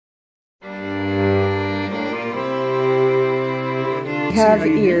We have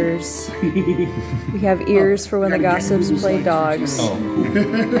ears. We have ears for when the gossips play dogs.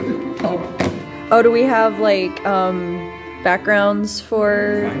 Oh, do we have like backgrounds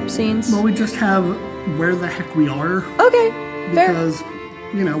for scenes? Well, we just have where the heck we are. Okay, fair. Because,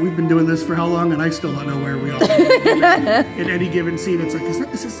 you know, we've been doing this for how long and I still don't know where we are. In any given scene, it's like,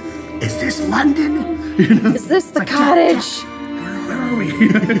 is this London? You know? Is this the cottage? Where are we?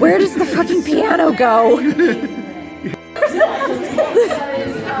 Where does the fucking piano go?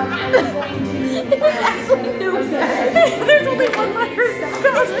 There's only one letter.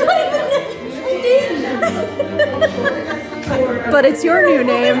 But it's your new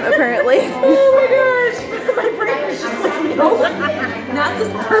name, apparently. Oh my gosh. My brain is just like, no. Not this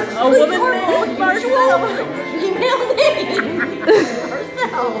perfect. A woman named Marcel. Female name.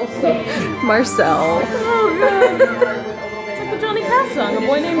 Marcel. Oh god. It's like the Johnny Cash song, A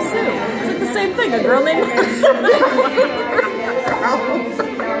Boy Named Sue. It's like the same thing, a girl named Marcel.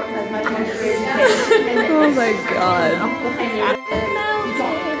 Oh my god.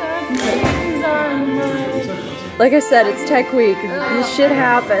 Like I said, it's Tech Week. This shit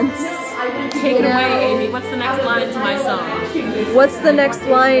happens. Take it away, Amy. What's the next line to my song? What's the next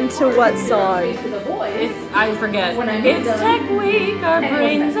line to what song? I forget. It's Tech Week, our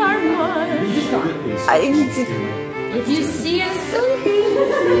brains are mush. If you see us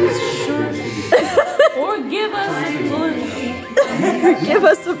please shush. Or give us a push. Give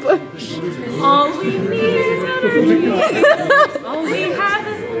us a push. All we need is energy. All we have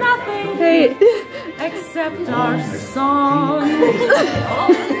is nothing. Hey. Except our song. All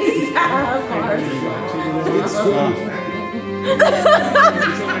we have our song.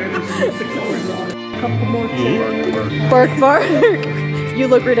 Couple more bark, bark. You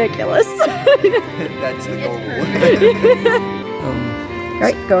look ridiculous. That's the goal.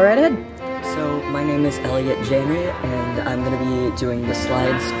 Alright, go right ahead. So my name is Elliot Janry, and I'm going to be doing the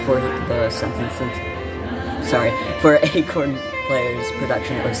slides for the for Acorn Players'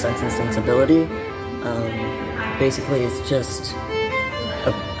 production of Sense and Sensibility. Basically, it's just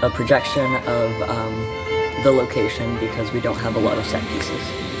a projection of the location because we don't have a lot of set pieces.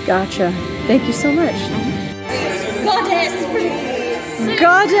 Gotcha. Thank you so much. Goddess, please.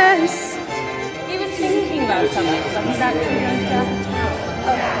 Goddess. He was thinking about something, but he's actually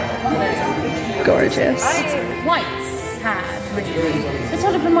Gorgeous. Quite sad, really. This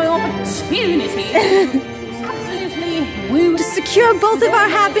would have been my opportunity. Absolutely woo. To secure both of our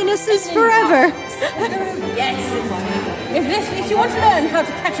happinesses forever. Yes. If you want to learn how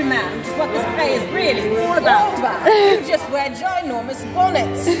to catch a man, which is what this play is really all about, you just wear ginormous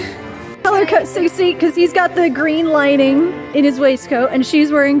bonnets. Color cut Susie, because he's got the green lining in his waistcoat and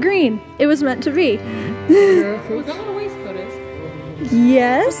she's wearing green. It was meant to be. Was that what a waistcoat is?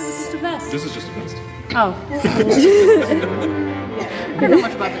 Yes. This is just a vest. Oh. I don't know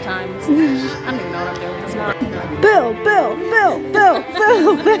much about the times. I don't even know what I'm doing. It's not. Bill.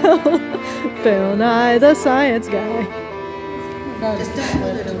 Bill Nye the Science Guy. Just don't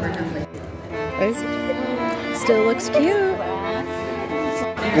hold it over nothing. Still looks cute.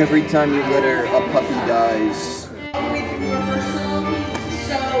 Every time you litter, a puppy dies.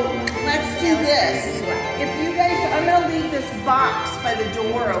 So let's do this. If you guys, I'm gonna leave this box by the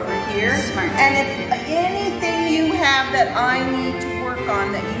door over here. And if anything you have that I need to work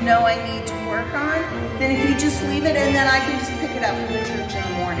on, that you know I need to work on, then if you just leave it and then I can just pick it up from the church in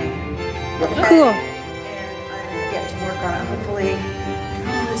the morning. Okay? Cool. And I will get to work on it. Hopefully,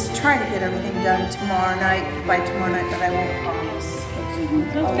 I'll just try to get everything done tomorrow night, by tomorrow night, but I won't promise.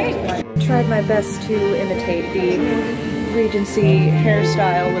 Tried my best to imitate the Regency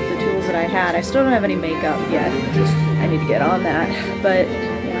hairstyle with the tools that I had. I still don't have any makeup yet. I need to get on that. But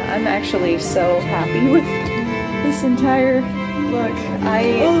yeah, I'm actually so happy with this entire look.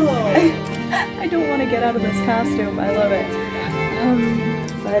 I don't want to get out of this costume. I love it.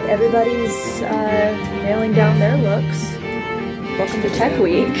 But everybody's nailing down their looks. Welcome to Tech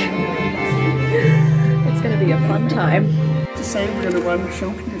Week. It's gonna be a fun time. To say we're going to run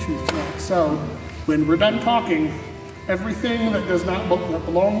show conditions tonight. So when we're done talking, everything that that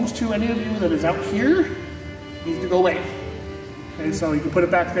belongs to any of you that is out here needs to go away. Okay, so you can put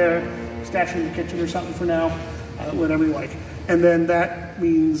it back there, stash it in the kitchen or something for now, whatever you like. And then that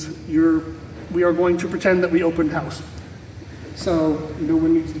means we are going to pretend that we opened house. So no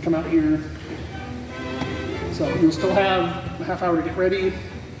one needs to come out here. So you'll still have a half hour to get ready.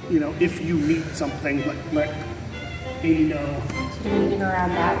 You know, if you need something, like Amy know. So you can go around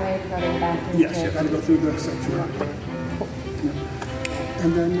that way to go to the bathroom? Yes, you got to go through the sanctuary.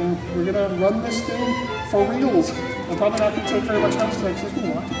 And then we're going to run this thing for reals. I'm probably not going to take very much else tonight, just a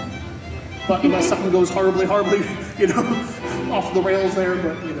lot. but unless something goes horribly, you know, off the rails there,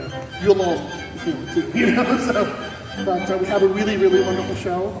 but you know, you'll all feel it too, you know. So, but we have a really, really wonderful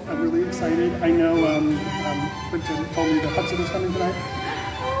show. I'm really excited. I know Bridget told me that Hudson is coming tonight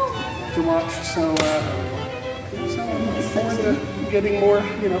to watch, so I'm looking forward to getting more,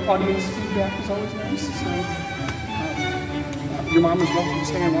 you know, audience feedback is always nice. So, your mom is welcome to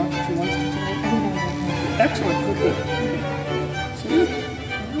stay and watch if she wants to tonight. Excellent, good. So,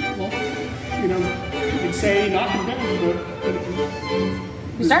 well, you know, you could say not condemned, but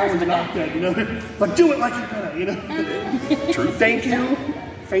there's always a not dead, you know. But do it like you're gonna, you know. True.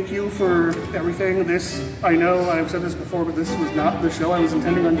 Thank you for everything. This, I know I've said this before, but this was not the show I was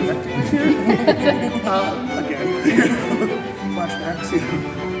intending on directing this year. Again, flashbacks, you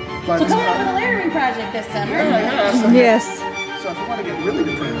know. But, So coming up with a layering project this summer. Yes. So if you want to get really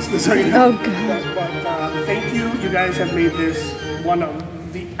depressed, this is Oh, God. But thank you. You guys have made this one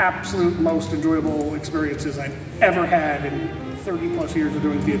of the absolute most enjoyable experiences I've ever had in 30 plus years of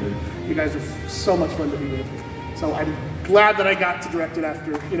doing theater. You guys are so much fun to be with. So I'm glad that I got to direct it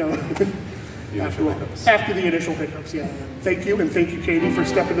after, you know, after the initial hiccups. Yeah. Thank you, and thank you, Katie, for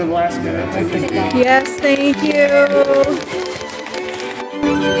stepping in the last minute. Yes, thank you.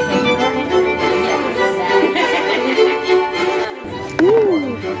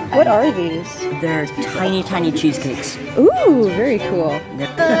 Ooh, what are these? They're tiny, tiny cheesecakes. Ooh, very cool.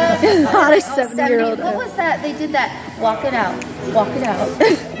 Hottest 70-year-old. What was that? They did that. Walk it out. Walk it out.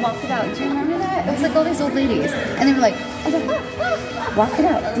 Walk it out. Do you remember that? It was like all these old ladies. And they were like, walk it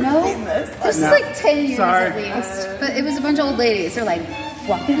out. No? This is like 10 years at least. But it was a bunch of old ladies. They're like,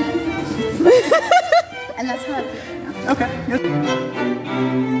 walk it out. And that's how I feel right now. Okay.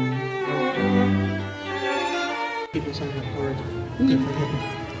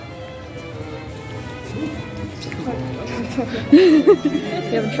 You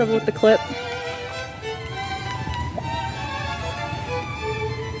having trouble with the clip?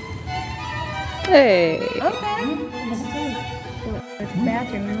 Hey. Okay.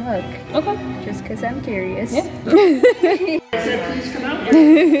 Bathroom and look. Okay. Just because I'm curious. Yeah. Please come out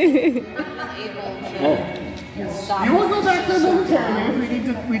here. You will go back there momentarily.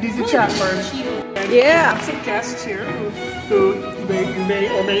 We need to chat first. And we Yeah. have some guests here who you may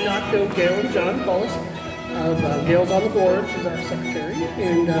or may not know. Gail and John Paulus. Gail's on the board. She's our secretary,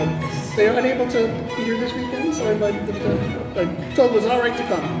 and they are unable to be here this weekend. So I invited them to. I told them it was all right to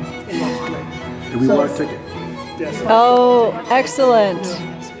come and watch tonight. And we bought a ticket. Yes. Oh, excellent.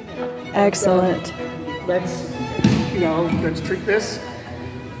 Excellent. Let's treat this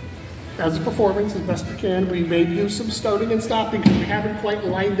as a performance as best we can. We may do some starting and stopping because we haven't quite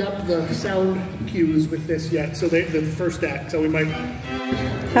lined up the sound cues with this yet. So the first act. So we might.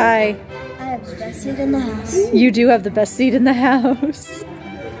 Hi. I have the best seat in the house. You do have the best seat in the house.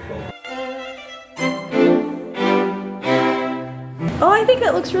 Oh, I think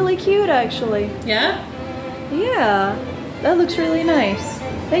that looks really cute, actually. Yeah? Yeah, that looks really nice.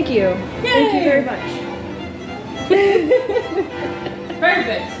 Thank you. Yay! Thank you very much.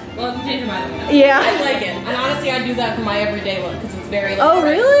 Perfect. Well, let's change your mind. Yeah. I like it. And honestly, I do that for my everyday look because it's very like, Oh,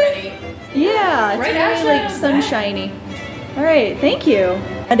 bright and really? pretty. Yeah, it's Right very after like sunshiny. All right, thank you.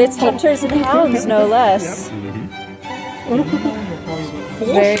 And it's Hunters and Hounds, no less.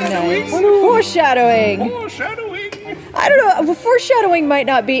 Very nice. Foreshadowing. I don't know. Well, foreshadowing might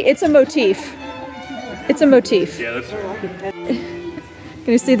not be. It's a motif. It's a motif. Yeah, that's Can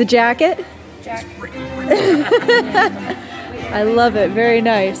you see the jacket? I love it. Very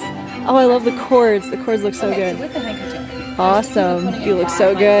nice. Oh, I love the chords. The chords look so good. With the handkerchief. Awesome. You look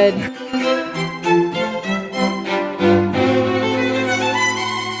so good.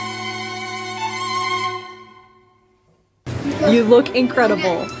 You look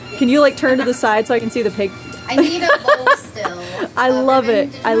incredible. Can you like turn to the side so I can see the pig? I need a bowl still. I love it.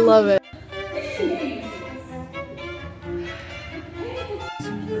 I love it.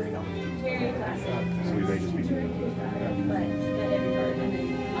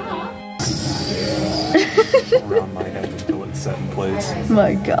 around my head until it's set in place.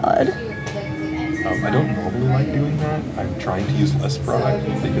 My God. I don't normally like doing that. I'm trying to use less product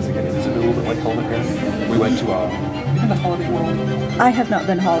because again it is a little bit like helmet hair. We went to have you been to Holiday World? I have not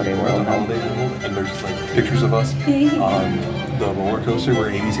been Holiday We went World. to Holiday World and there's like pictures of us on the roller coaster where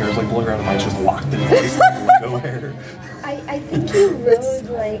Amy's hair is like blowing around and mine's just locked in place like window hair. I think you rode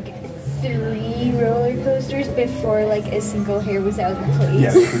like 3 roller coasters before like a single hair was out of place.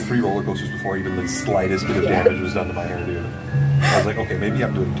 Yeah, we did 3 roller coasters before even the slightest bit of damage was done to my hairdo. I was like, okay, maybe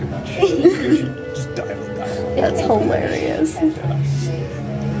I'm doing too much. You should just dial it down. That's hilarious.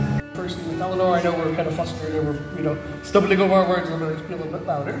 Person with elevator Eleanor, I know we're kind of frustrated. We're, you know, stumbling over our words a little bit. Let's be a little bit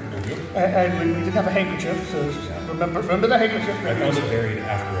louder. And we did have a handkerchief, so remember the handkerchief. I found it buried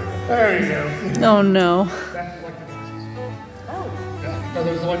after. There you go. Oh no. That's like the Oh,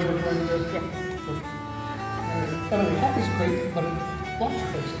 there's the one you were trying to do. Yeah. Anyway, happy's great, but it blocks your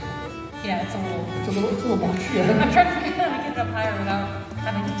face. Yeah, it's a little much. Yeah. I'm trying to figure out how to get it up higher without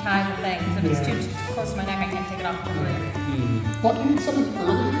having to tie the thing. Because if it's too close to my neck, I can't take it off completely. Well, you need something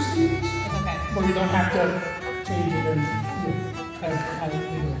earlier scenes. It's okay. Where you don't have to change it and try to hide it.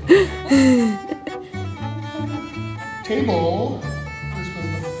 Table. This was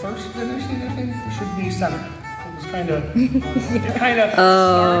the first dinner scene, I think. It should be center. It was kind of,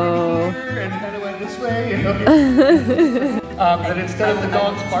 started here and kind of went this way. You know? But instead of the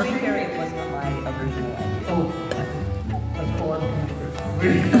dogs barking. It wasn't my original idea. Oh, that's cool.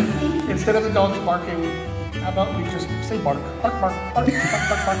 Instead of the dogs barking, how about we just say bark? Bark, bark, bark, bark,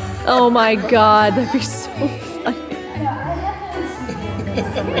 bark, bark. Oh my god, that'd be so funny.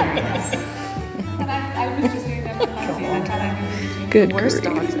 Good worst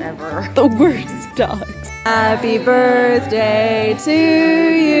dogs ever. The worst dogs. Happy birthday to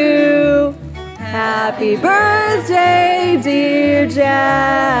you. Happy birthday, dear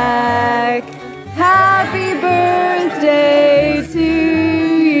Jack. Happy birthday to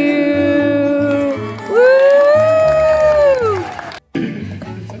you.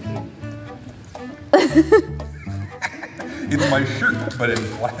 It's my shirt, but in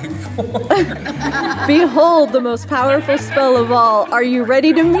flag form. Behold the most powerful spell of all. Are you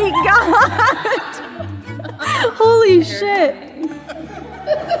ready to meet God? Holy shit.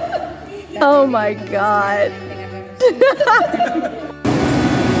 Oh my god.